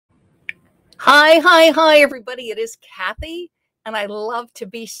Hi, everybody. It is Kathy, and I love to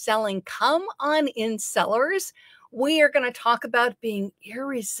be selling. Come on in, sellers. We are going to talk about being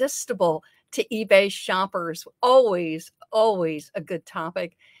irresistible to eBay shoppers. Always a good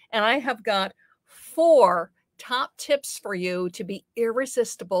topic. And I have got 4 top tips for you to be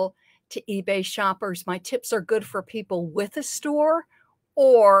irresistible to eBay shoppers. My tips are good for people with a store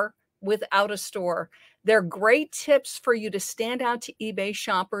or without a store. They're great tips for you to stand out to eBay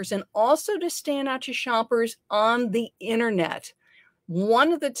shoppers and also to stand out to shoppers on the internet.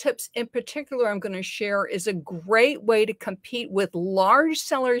 One of the tips in particular I'm going to share is a great way to compete with large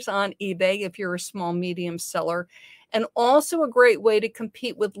sellers on eBay if you're a small, medium seller, and also a great way to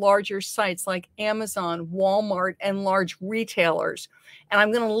compete with larger sites like Amazon, Walmart, and large retailers. And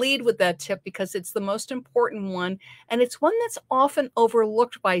I'm going to lead with that tip because it's the most important one, and it's one that's often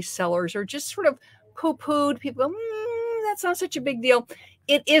overlooked by sellers or just sort of poo-pooed. People go, that's not such a big deal.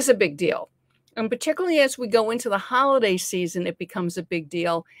 It is a big deal. And particularly as we go into the holiday season, it becomes a big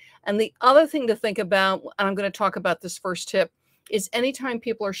deal. And the other thing to think about, and I'm going to talk about this first tip, is anytime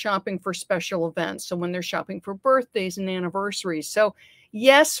people are shopping for special events. So when they're shopping for birthdays and anniversaries. So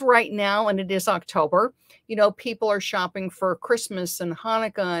yes, right now, and it is October, people are shopping for Christmas and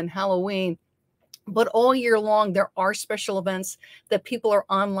Hanukkah and Halloween. But all year long, there are special events that people are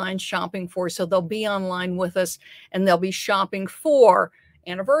online shopping for. So they'll be online with us and they'll be shopping for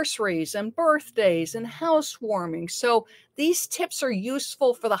anniversaries and birthdays and housewarming. So these tips are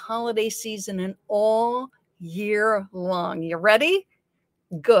useful for the holiday season and all year long. You ready?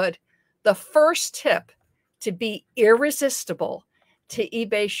 Good. The first tip to be irresistible to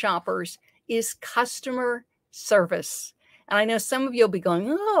eBay shoppers is customer service. And I know some of you will be going,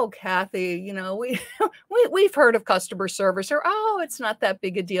 oh, Kathy, we've heard of customer service, or, oh, it's not that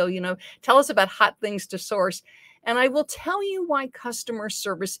big a deal. Tell us about hot things to source. And I will tell you why customer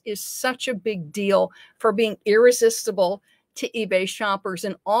service is such a big deal for being irresistible to eBay shoppers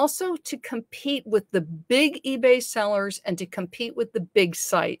and also to compete with the big eBay sellers and to compete with the big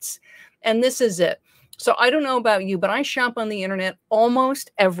sites. And this is it. So I don't know about you, but I shop on the internet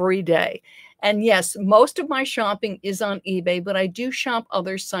almost every day. And yes, most of my shopping is on eBay, but I do shop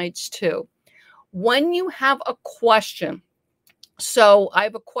other sites too. When you have a question, so I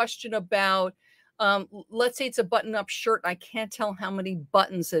have a question about, let's say it's a button-up shirt. I can't tell how many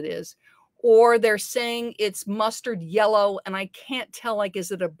buttons it is. Or they're saying it's mustard yellow, and I can't tell, like,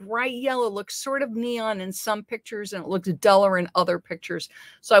 is it a bright yellow? It looks sort of neon in some pictures, and it looks duller in other pictures.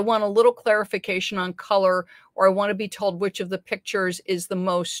 So I want a little clarification on color, or I want to be told which of the pictures is the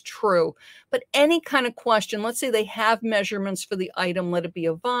most true. But any kind of question, let's say they have measurements for the item, let it be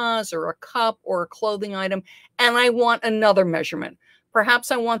a vase or a cup or a clothing item, and I want another measurement.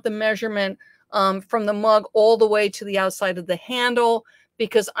 Perhaps I want the measurement from the mug all the way to the outside of the handle,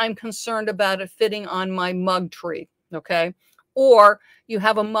 because I'm concerned about it fitting on my mug tree, okay? Or you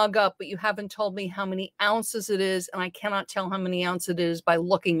have a mug up, but you haven't told me how many ounces it is, and I cannot tell how many ounces it is by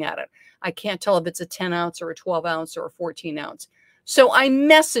looking at it. I can't tell if it's a 10 ounce or a 12 ounce or a 14 ounce. So I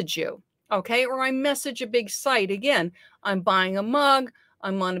message you, okay? Or I message a big site. Again, I'm buying a mug,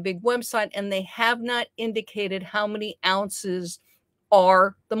 I'm on a big website, and they have not indicated how many ounces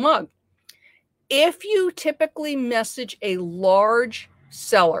are the mug. If you typically message a large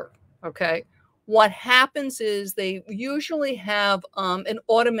seller, okay, what happens is they usually have an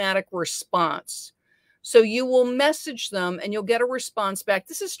automatic response. So you will message them and you'll get a response back.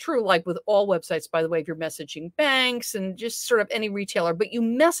 This is true like with all websites, by the way, if you're messaging banks and just sort of any retailer, but you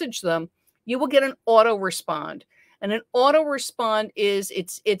message them, you will get an auto respond. And an auto respond is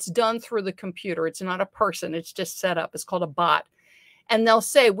it's done through the computer. It's not a person. It's just set up. It's called a bot. And they'll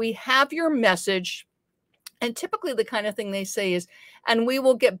say, we have your message. And typically the kind of thing they say is, and we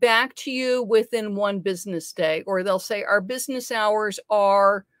will get back to you within 1 business day. Or they'll say our business hours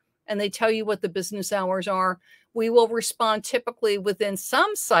are, and they tell you what the business hours are. We will respond typically within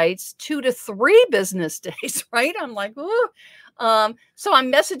some sites 2 to 3 business days, right? I'm like, ooh. So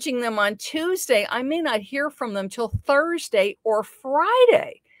I'm messaging them on Tuesday. I may not hear from them till Thursday or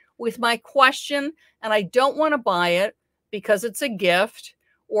Friday with my question, and I don't want to buy it because it's a gift,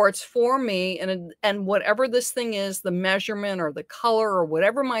 or it's for me, and whatever this thing is, the measurement or the color or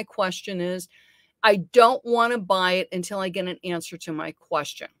whatever my question is, I don't want to buy it until I get an answer to my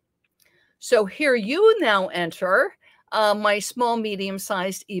question. So here you now enter my small,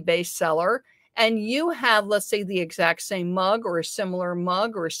 medium-sized eBay seller, and you have, let's say, the exact same mug or a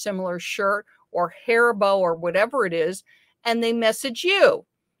similar shirt or hair bow or whatever it is, and they message you.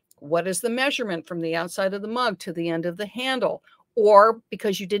 What is the measurement from the outside of the mug to the end of the handle? Or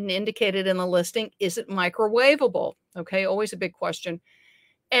because you didn't indicate it in the listing, is it microwavable? Okay, always a big question.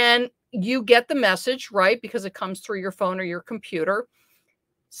 and you get the message, right? Because it comes through your phone or your computer.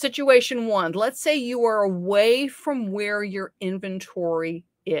 Situation one, let's say you are away from where your inventory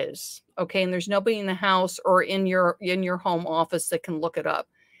is, okay? And there's nobody in the house or in your home office that can look it up.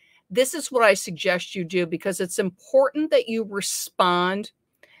 This is what I suggest you do, because it's important that you respond,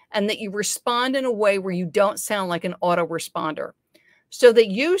 and that you respond in a way where you don't sound like an autoresponder. So that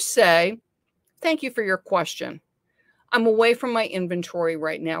you say, thank you for your question. I'm away from my inventory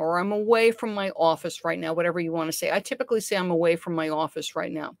right now, or I'm away from my office right now, whatever you want to say. I typically say I'm away from my office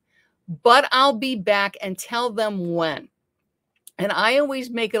right now, but I'll be back, and tell them when. And I always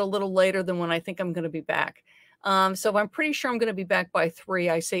make it a little later than when I think I'm going to be back. So if I'm pretty sure I'm going to be back by 3,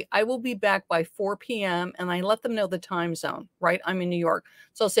 I say I will be back by 4 p.m. and I let them know the time zone, right? I'm in New York.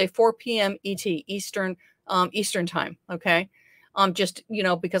 So I'll say 4 p.m. ET, Eastern time. Okay. Just,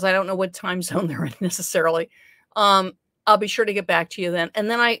 because I don't know what time zone they're in necessarily. I'll be sure to get back to you then. And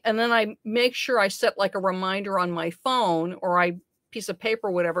then I make sure I set like a reminder on my phone or piece of paper,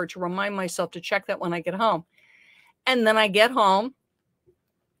 whatever, to remind myself to check that when I get home. And then I get home,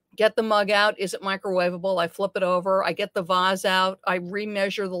 get the mug out. Is it microwavable? I flip it over. I get the vase out. I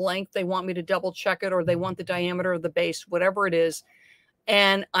remeasure the length. They want me to double check it, or they want the diameter of the base, whatever it is.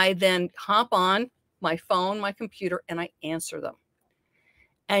 And I then hop on my phone, my computer, and I answer them.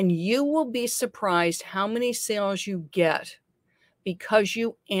 And you will be surprised how many sales you get because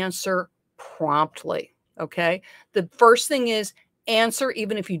you answer promptly, okay? The first thing is answer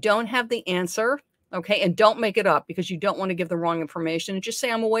even if you don't have the answer, okay? And don't make it up, because you don't want to give the wrong information. And just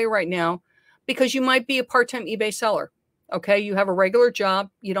say, I'm away right now, because you might be a part-time eBay seller, okay? You have a regular job.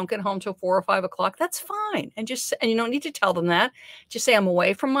 You don't get home till 4 or 5 o'clock. That's fine. And you don't need to tell them that. Just say, I'm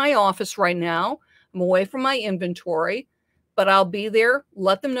away from my office right now. I'm away from my inventory, but I'll be there.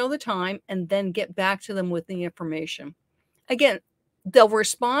 Let them know the time, and then get back to them with the information. Again, they'll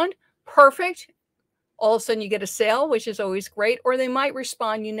respond, perfect. All of a sudden you get a sale, which is always great. Or they might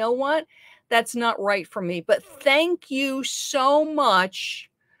respond, you know what? That's not right for me, but thank you so much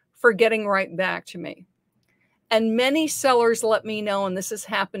for getting right back to me. And many sellers let me know, and this has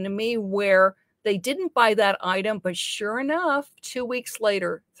happened to me, where they didn't buy that item, but sure enough, 2 weeks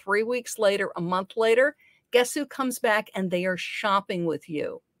later, 3 weeks later, a month later, guess who comes back and they are shopping with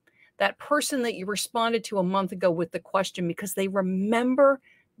you? That person that you responded to a month ago with the question, because they remember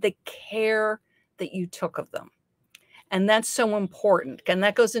the care that you took of them. And that's so important. And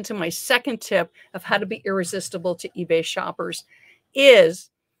that goes into my second tip of how to be irresistible to eBay shoppers is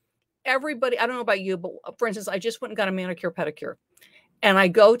everybody, I don't know about you, but for instance, I just went and got a manicure pedicure. And I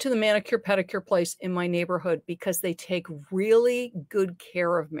go to the manicure pedicure place in my neighborhood because they take really good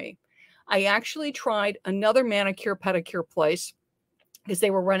care of me. I actually tried another manicure pedicure place because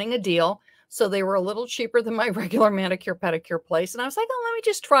they were running a deal. So they were a little cheaper than my regular manicure pedicure place. And I was like, oh, let me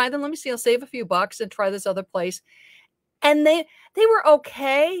just try them. Let me see. I'll save a few bucks and try this other place. And they were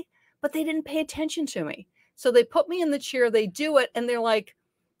okay, but they didn't pay attention to me. So they put me in the chair, they do it, and they're like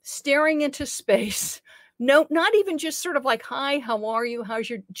staring into space. No, not even just sort of like, hi, how are you?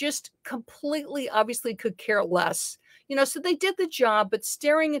 How's your, just completely obviously could care less. So they did the job, but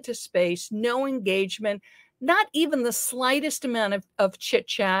staring into space, no engagement, not even the slightest amount of chit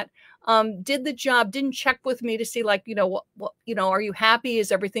chat. Did the job, didn't check with me to see like, what, are you happy?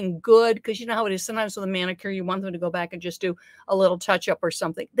 Is everything good? Because you know how it is sometimes with a manicure, you want them to go back and just do a little touch up or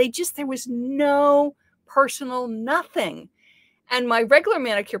something. There was no personal nothing. And my regular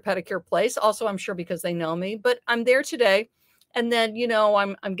manicure pedicure place, also I'm sure because they know me, but I'm there today. And then,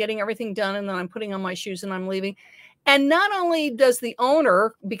 I'm getting everything done, and then I'm putting on my shoes and I'm leaving. And not only does the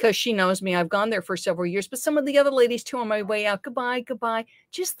owner, because she knows me, I've gone there for several years, but some of the other ladies too on my way out, goodbye, goodbye,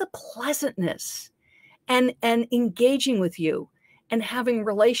 just the pleasantness and engaging with you and having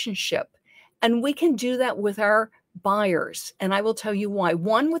relationship. And we can do that with our buyers. And I will tell you why.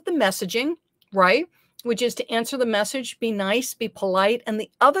 One, with the messaging, right? Which is to answer the message, be nice, be polite. And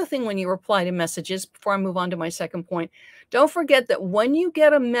the other thing when you reply to messages, before I move on to my second point, don't forget that when you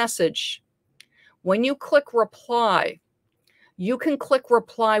get a message, when you click reply, you can click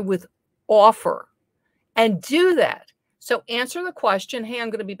reply with offer and do that. So answer the question, hey,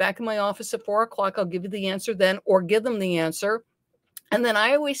 I'm going to be back in my office at 4 o'clock. I'll give you the answer then, or give them the answer. And then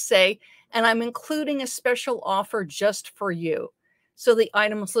I always say, and I'm including a special offer just for you. So the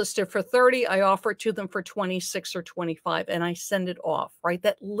item is listed for 30. I offer it to them for 26 or 25, and I send it off, right?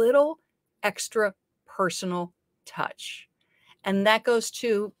 That little extra personal touch. And that goes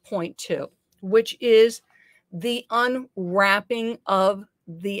to point 2. Which is the unwrapping of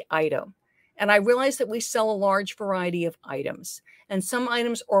the item. And I realized that we sell a large variety of items, and some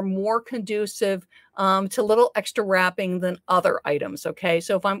items are more conducive to little extra wrapping than other items. Okay.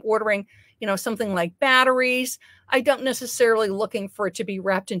 So if I'm ordering, something like batteries, I don't necessarily looking for it to be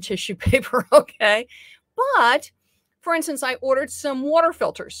wrapped in tissue paper. Okay. But for instance, I ordered some water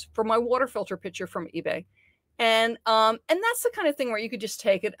filters for my water filter pitcher from eBay. And that's the kind of thing where you could just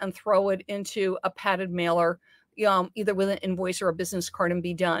take it and throw it into a padded mailer, either with an invoice or a business card, and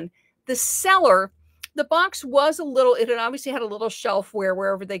be done. The seller, the box was it had obviously had a little shelfware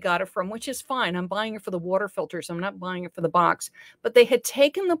wherever they got it from, which is fine. I'm buying it for the water filters. I'm not buying it for the box. But they had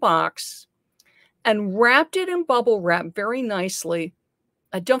taken the box and wrapped it in bubble wrap very nicely.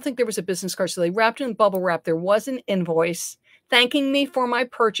 I don't think there was a business card, so they wrapped it in bubble wrap. There was an invoice thanking me for my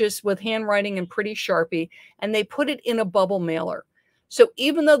purchase with handwriting and pretty Sharpie, and they put it in a bubble mailer. So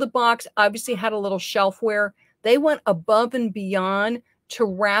even though the box obviously had a little shelfware, they went above and beyond to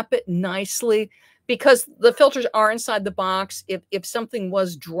wrap it nicely, because the filters are inside the box. If something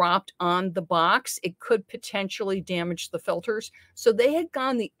was dropped on the box, it could potentially damage the filters. So they had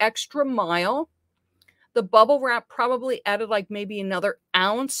gone the extra mile. The bubble wrap probably added like maybe another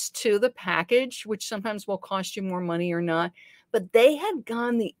ounce to the package, which sometimes will cost you more money or not. But they had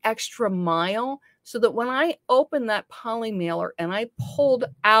gone the extra mile so that when I opened that poly mailer and I pulled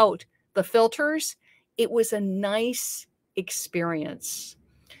out the filters, it was a nice experience.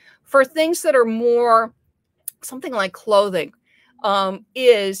 For things that are more something like clothing,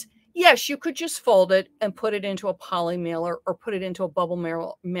 yes, you could just fold it and put it into a poly mailer or put it into a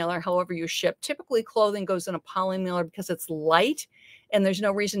bubble mailer, however you ship. Typically, clothing goes in a poly mailer because it's light and there's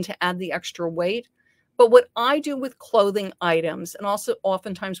no reason to add the extra weight. But what I do with clothing items, and also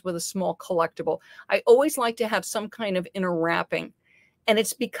oftentimes with a small collectible, I always like to have some kind of inner wrapping. And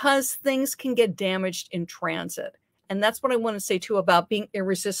it's because things can get damaged in transit. And that's what I want to say too about being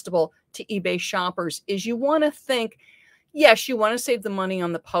irresistible to eBay shoppers, is you want to think, yes, you want to save the money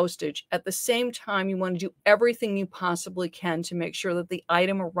on the postage. At the same time, you want to do everything you possibly can to make sure that the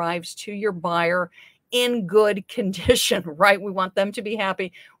item arrives to your buyer in good condition, right? We want them to be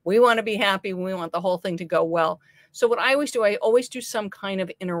happy. We want to be happy. We want the whole thing to go well. So what I always do some kind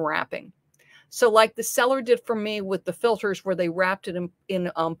of inner wrapping. So like the seller did for me with the filters, where they wrapped it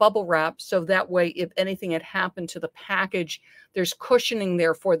in bubble wrap. So that way, if anything had happened to the package, there's cushioning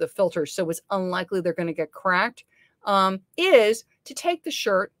there for the filters. So it's unlikely they're going to get cracked. Is to take the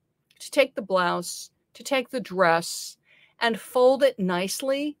shirt, to take the blouse, to take the dress and fold it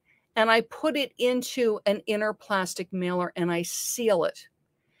nicely. And I put it into an inner plastic mailer and I seal it.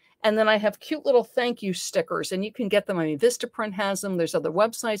 And then I have cute little thank you stickers, and you can get them. I mean, Vistaprint has them. There's other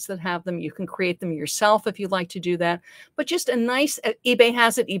websites that have them. You can create them yourself if you'd like to do that. But just a nice, eBay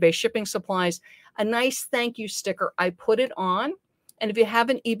has it, eBay Shipping Supplies, a nice thank you sticker. I put it on. And if you have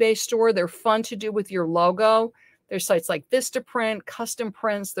an eBay store, they're fun to do with your logo. There's sites like Vistaprint, Custom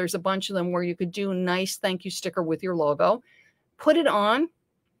Prints. There's a bunch of them where you could do a nice thank you sticker with your logo. Put it on.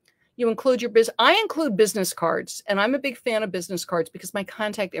 You include your business. I include business cards, and I'm a big fan of business cards because my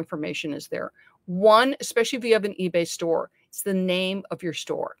contact information is there. One, especially if you have an eBay store, it's the name of your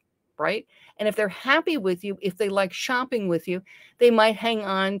store, right? And if they're happy with you, if they like shopping with you, they might hang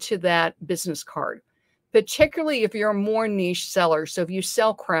on to that business card, particularly if you're a more niche seller. So if you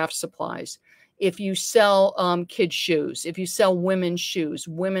sell craft supplies, if you sell kids' shoes, if you sell women's shoes,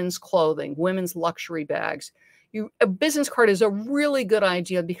 women's clothing, women's luxury bags, a business card is a really good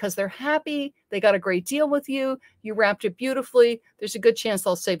idea because they're happy. They got a great deal with you. You wrapped it beautifully. There's a good chance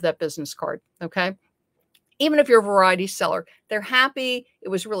they'll save that business card. Okay. Even if you're a variety seller, they're happy. It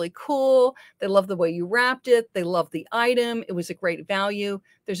was really cool. They love the way you wrapped it. They love the item. It was a great value.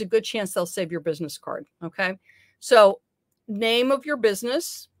 There's a good chance they'll save your business card. Okay. So name of your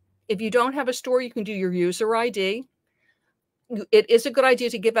business. If you don't have a store, you can do your user ID. It is a good idea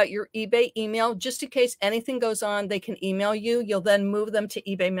to give out your eBay email just in case anything goes on. They can email you. You'll then move them to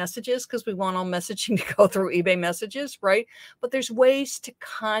eBay messages because we want all messaging to go through eBay messages, right? But there's ways to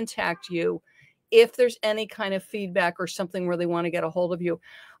contact you if there's any kind of feedback or something where they want to get a hold of you.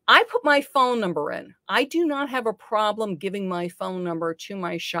 I put my phone number in. I do not have a problem giving my phone number to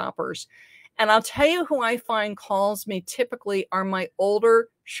my shoppers. And I'll tell you who I find calls me typically are my older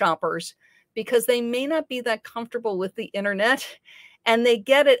shoppers, because they may not be that comfortable with the internet and they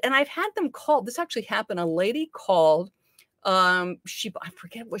get it. And I've had them call. This actually happened. A lady called. I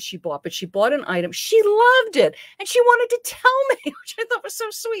forget what she bought, but she bought an item. She loved it. And she wanted to tell me, which I thought was so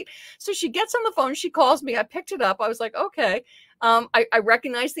sweet. So she gets on the phone. She calls me. I picked it up. I was like, okay. I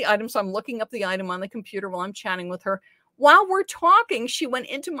recognize the item. So I'm looking up the item on the computer while I'm chatting with her. While we're talking, she went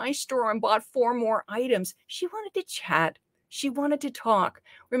into my store and bought 4 more items. She wanted to chat. She wanted to talk.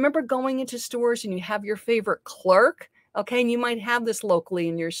 Remember going into stores and you have your favorite clerk? Okay, and you might have this locally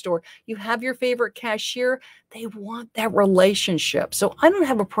in your store. You have your favorite cashier. They want that relationship. So I don't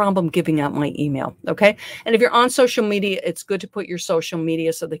have a problem giving out my email, okay? And if you're on social media, it's good to put your social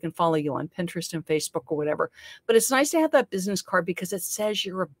media so they can follow you on Pinterest and Facebook or whatever. But it's nice to have that business card because it says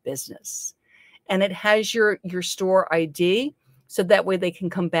you're a business and it has your store ID. So that way they can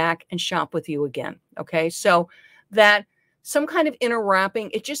come back and shop with you again, okay? So that some kind of inner wrapping,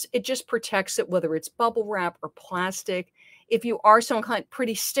 it just protects it, whether it's bubble wrap or plastic. If you are some kind,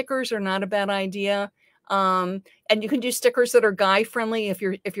 pretty stickers are not a bad idea. And you can do stickers that are guy friendly if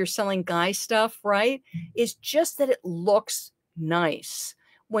you're selling guy stuff, right? It's just that it looks nice.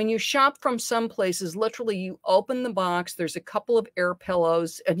 When you shop from some places, literally you open the box, there's a couple of air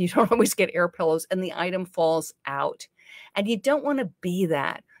pillows, and you don't always get air pillows, and the item falls out. And you don't want to be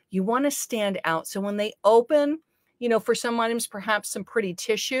that. You want to stand out. So when they open, you know, for some items, perhaps some pretty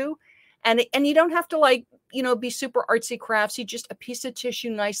tissue. And you don't have to, like, you know, be super artsy craftsy, just a piece of tissue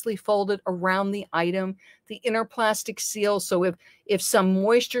nicely folded around the item, the inner plastic seal. So if some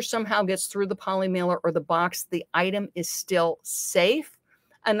moisture somehow gets through the poly mailer or the box, the item is still safe.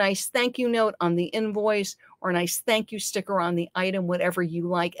 A nice thank you note on the invoice or a nice thank you sticker on the item, whatever you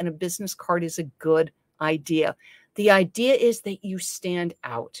like. And a business card is a good idea. The idea is that you stand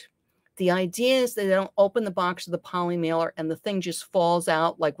out. The idea is that they don't open the box of the poly mailer and the thing just falls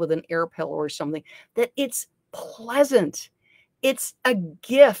out like with an air pillow or something, that it's pleasant. It's a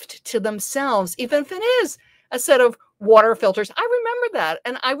gift to themselves, even if it is a set of water filters. I remember that.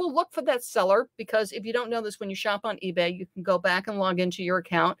 And I will look for that seller, because if you don't know this, when you shop on eBay, you can go back and log into your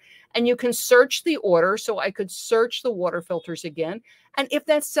account and you can search the order. So I could search the water filters again. And if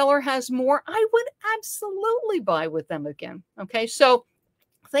that seller has more, I would absolutely buy with them again. Okay. So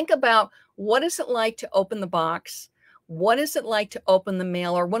think about, what is it like to open the box? What is it like to open the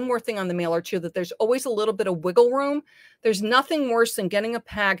mailer? One more thing on the mailer too, that there's always a little bit of wiggle room. There's nothing worse than getting a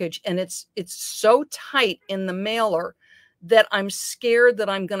package and it's so tight in the mailer that I'm scared that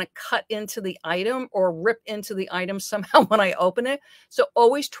I'm going to cut into the item or rip into the item somehow when I open it. So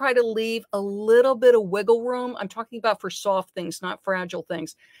always try to leave a little bit of wiggle room. I'm talking about for soft things, not fragile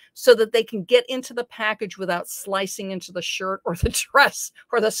things, so that they can get into the package without slicing into the shirt or the dress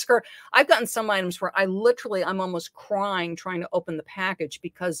or the skirt. I've gotten some items where I'm almost crying trying to open the package,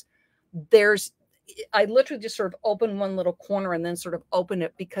 because I literally just sort of open one little corner and then sort of open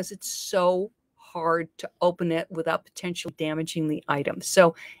it, because it's so hard to open it without potentially damaging the item.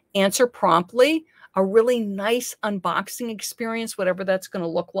 So answer promptly, a really nice unboxing experience, whatever that's going to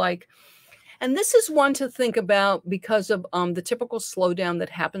look like. And this is one to think about because of the typical slowdown that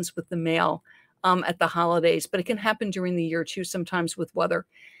happens with the mail at the holidays, but it can happen during the year too, sometimes with weather,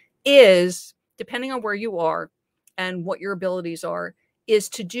 is, depending on where you are and what your abilities are, is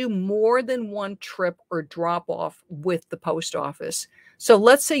to do more than one trip or drop off with the post office. So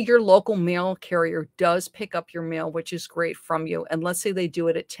let's say your local mail carrier does pick up your mail, which is great, from you. And let's say they do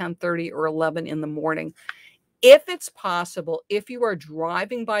it at 10:30 or 11 in the morning. If it's possible, if you are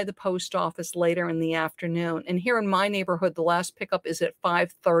driving by the post office later in the afternoon, and here in my neighborhood, the last pickup is at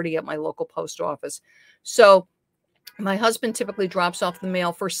 5:30 at my local post office. So my husband typically drops off the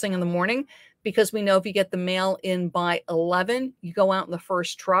mail first thing in the morning, because we know if you get the mail in by 11, you go out in the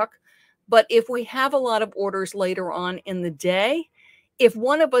first truck. But if we have a lot of orders later on in the day, if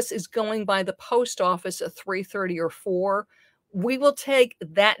one of us is going by the post office at 3:30 or 4, we will take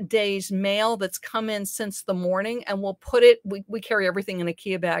that day's mail that's come in since the morning, and we'll put it, we carry everything in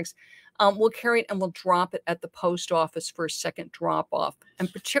IKEA bags. We'll carry it and we'll drop it at the post office for a second drop off.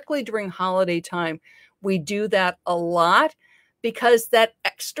 And particularly during holiday time, we do that a lot, because that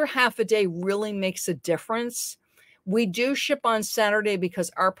extra half a day really makes a difference. We do ship on Saturday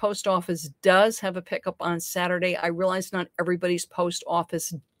because our post office does have a pickup on Saturday. I realize not everybody's post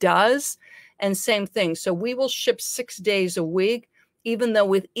office does. And same thing. So we will ship 6 days a week, even though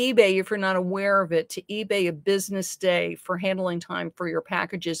with eBay, if you're not aware of it, to eBay, a business day for handling time for your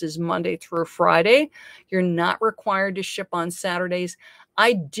packages is Monday through Friday. You're not required to ship on Saturdays.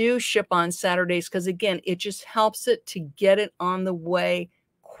 I do ship on Saturdays because, again, it just helps it to get it on the way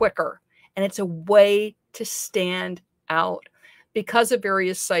quicker. And it's a way to stand out. Because of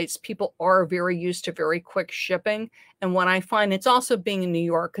various sites, people are very used to very quick shipping. And what I find, it's also being in New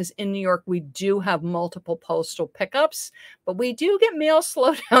York, because in New York, we do have multiple postal pickups, but we do get mail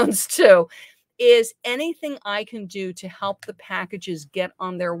slowdowns too, is anything I can do to help the packages get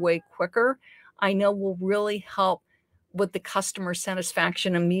on their way quicker, I know will really help with the customer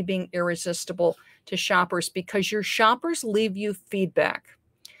satisfaction and me being irresistible to shoppers, because your shoppers leave you feedback.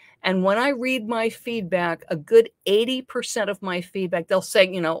 And when I read my feedback, a good 80% of my feedback, they'll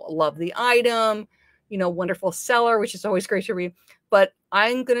say, love the item, wonderful seller, which is always great to read. But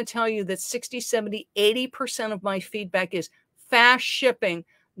I'm going to tell you that 60, 70, 80% of my feedback is fast shipping,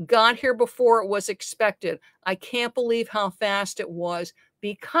 got here before it was expected. I can't believe how fast it was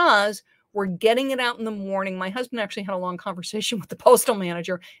because we're getting it out in the morning. My husband actually had a long conversation with the postal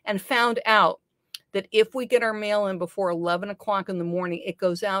manager and found out that if we get our mail in before 11 o'clock in the morning, it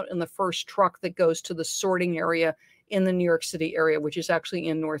goes out in the first truck that goes to the sorting area in the New York City area, which is actually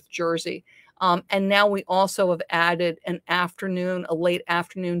in North Jersey. And now we also have added a late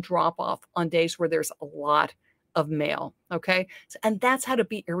afternoon drop off on days where there's a lot of mail. Okay. And that's how to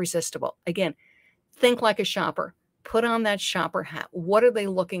be irresistible. Again, think like a shopper. Put on that shopper hat. What are they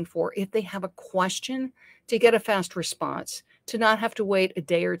looking for? If they have a question, to get a fast response, to not have to wait a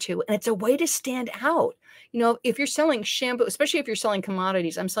day or two. And it's a way to stand out. If you're selling shampoo, especially if you're selling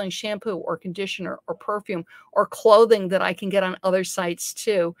commodities, I'm selling shampoo or conditioner or perfume or clothing that I can get on other sites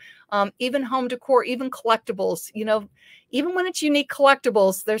too. Even home decor, even collectibles, even when it's unique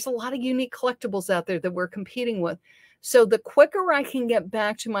collectibles, there's a lot of unique collectibles out there that we're competing with. So the quicker I can get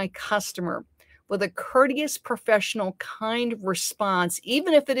back to my customer with a courteous, professional, kind response,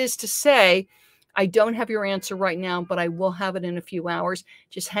 even if it is to say, I don't have your answer right now, but I will have it in a few hours.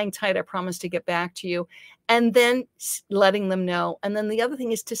 Just hang tight. I promise to get back to you. And then letting them know. And then the other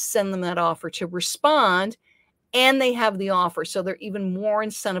thing is to send them that offer, to respond, and they have the offer. So they're even more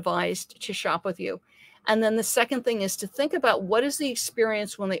incentivized to shop with you. And then the second thing is to think about what is the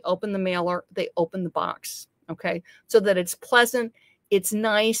experience when they open the mailer, they open the box. Okay. So that it's pleasant. It's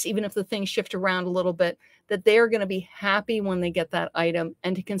nice, even if the things shift around a little bit, that they're going to be happy when they get that item,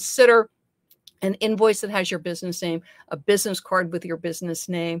 and to consider an invoice that has your business name, a business card with your business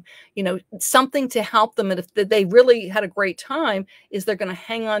name, something to help them. And if they really had a great time, is they're going to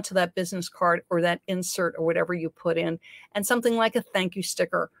hang on to that business card or that insert or whatever you put in, and something like a thank you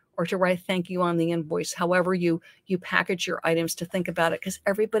sticker, or to write thank you on the invoice, however you package your items, to think about it, because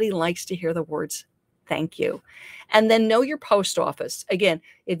everybody likes to hear the words thank you. And then know your post office. Again,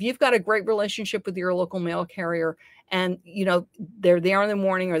 if you've got a great relationship with your local mail carrier, and they're there in the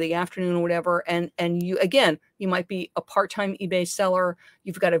morning or the afternoon or whatever, and you might be a part-time eBay seller,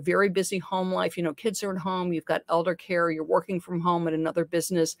 you've got a very busy home life, kids are at home, you've got elder care, you're working from home at another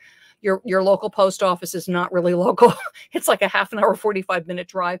business, your local post office is not really local, it's like a half an hour, 45-minute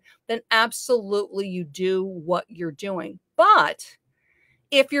drive, then absolutely you do what you're doing. But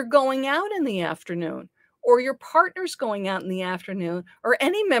if you're going out in the afternoon, or your partner's going out in the afternoon, or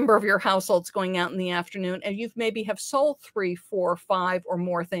any member of your household's going out in the afternoon, and you've maybe have sold 3, 4, 5 or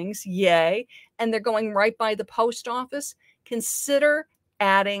more things, yay, and they're going right by the post office, consider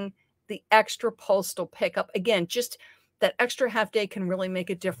adding the extra postal pickup. Again, just that extra half day can really make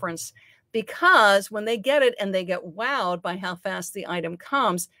a difference, because when they get it and they get wowed by how fast the item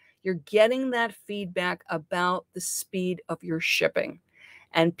comes, you're getting that feedback about the speed of your shipping.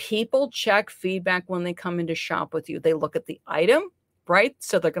 And people check feedback when they come in to shop with you. They look at the item, right?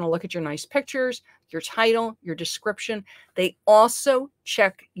 So they're going to look at your nice pictures, your title, your description. They also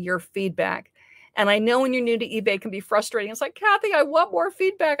check your feedback. And I know when you're new to eBay, it can be frustrating. It's like, Kathy, I want more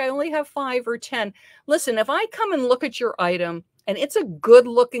feedback. I only have 5 or 10. Listen, if I come and look at your item and it's a good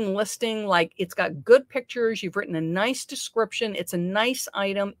looking listing, like it's got good pictures, you've written a nice description, it's a nice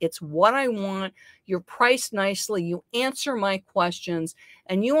item, it's what I want, you're priced nicely, you answer my questions,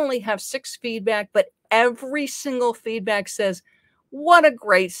 and you only have 6 feedback, but every single feedback says, what a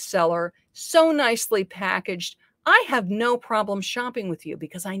great seller, so nicely packaged, I have no problem shopping with you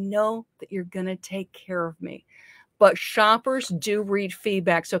because I know that you're going to take care of me. But shoppers do read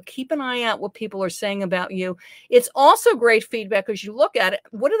feedback. So keep an eye out what people are saying about you. It's also great feedback because you look at it.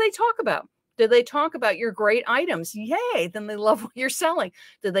 What do they talk about? Do they talk about your great items? Yay. Then they love what you're selling.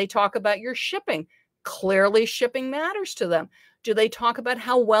 Do they talk about your shipping? Clearly shipping matters to them. Do they talk about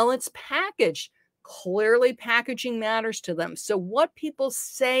how well it's packaged? Clearly packaging matters to them. So what people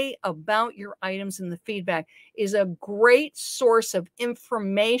say about your items in the feedback is a great source of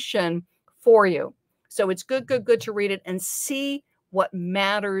information for you. So it's good to read it and see what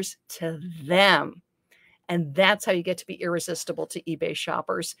matters to them. And that's how you get to be irresistible to eBay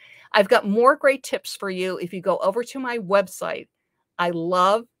shoppers. I've got more great tips for you if you go over to my website,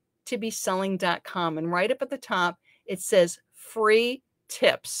 ilovetobeselling.com, and right up at the top, it says free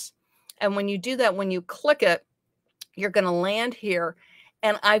tips. And when you do that, when you click it, you're going to land here.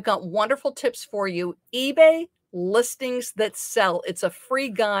 And I've got wonderful tips for you. eBay listings that sell. It's a free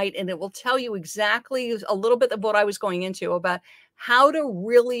guide, and it will tell you exactly a little bit of what I was going into about how to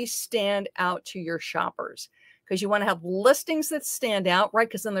really stand out to your shoppers. because you want to have listings that stand out, right?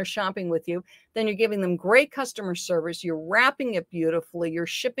 Because then they're shopping with you. Then you're giving them great customer service. You're wrapping it beautifully. You're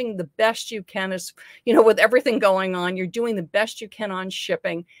shipping the best you can, as you know, with everything going on, you're doing the best you can on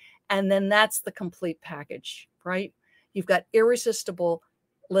shipping. And then that's the complete package, right? You've got irresistible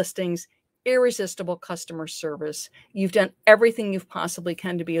listings, irresistible customer service. You've done everything you've possibly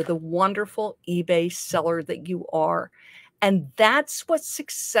can to be the wonderful eBay seller that you are. And that's what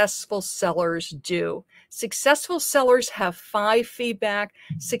successful sellers do. Successful sellers have 5 feedback.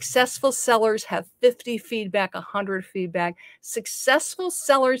 Successful sellers have 50 feedback, 100 feedback. Successful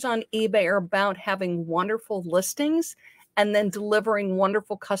sellers on eBay are about having wonderful listings and then delivering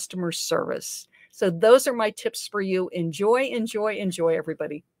wonderful customer service. So those are my tips for you. Enjoy, enjoy, enjoy,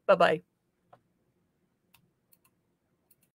 everybody. Bye-bye.